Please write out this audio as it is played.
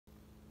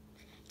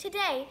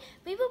Today,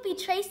 we will be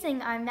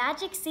tracing our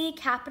magic C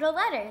capital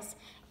letters.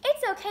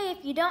 It's okay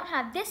if you don't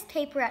have this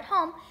paper at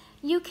home,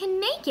 you can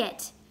make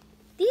it.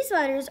 These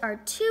letters are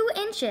 2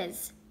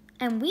 inches,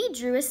 and we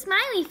drew a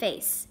smiley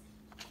face.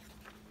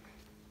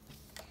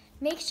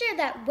 Make sure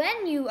that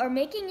when you are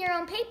making your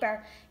own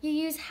paper, you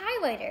use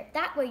highlighter.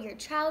 That way your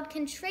child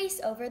can trace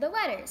over the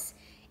letters.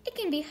 It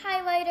can be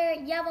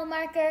highlighter, yellow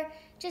marker,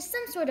 just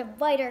some sort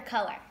of lighter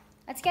color.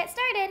 Let's get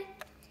started.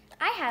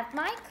 I have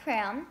my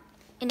crayon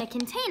in a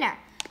container,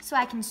 so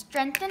I can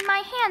strengthen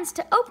my hands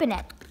to open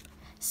it.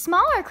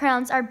 Smaller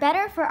crayons are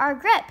better for our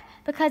grip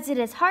because it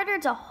is harder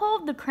to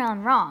hold the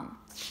crayon wrong.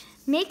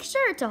 Make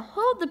sure to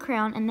hold the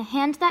crayon in the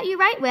hand that you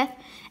write with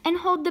and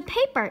hold the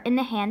paper in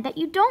the hand that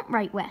you don't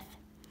write with.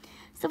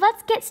 So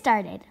let's get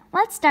started.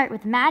 Let's start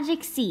with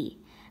Magic C.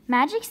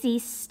 Magic C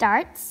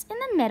starts in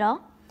the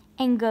middle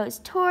and goes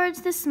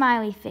towards the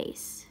smiley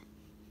face.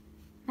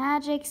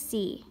 Magic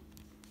C.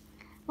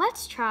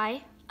 Let's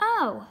try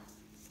O.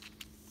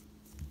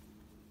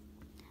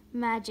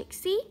 Magic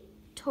C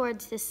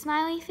towards the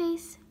smiley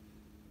face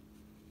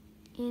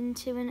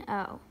into an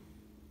O.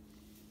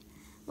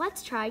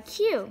 Let's try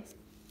Q.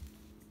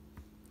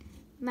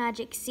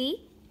 Magic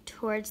C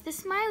towards the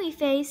smiley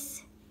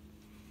face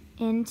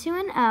into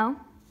an O.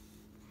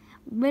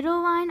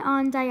 Middle line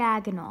on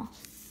diagonal.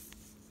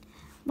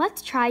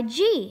 Let's try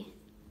G.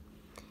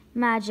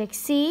 Magic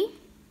C,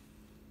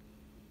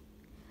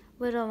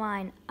 little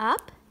line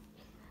up,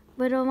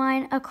 little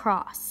line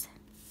across.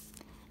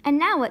 And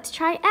now let's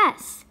try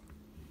S.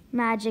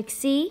 Magic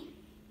C,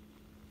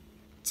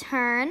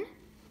 turn,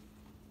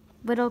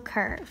 little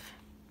curve.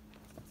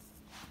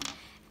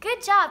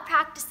 Good job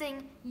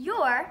practicing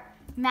your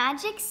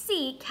Magic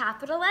C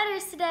capital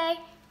letters today.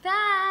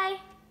 Bye!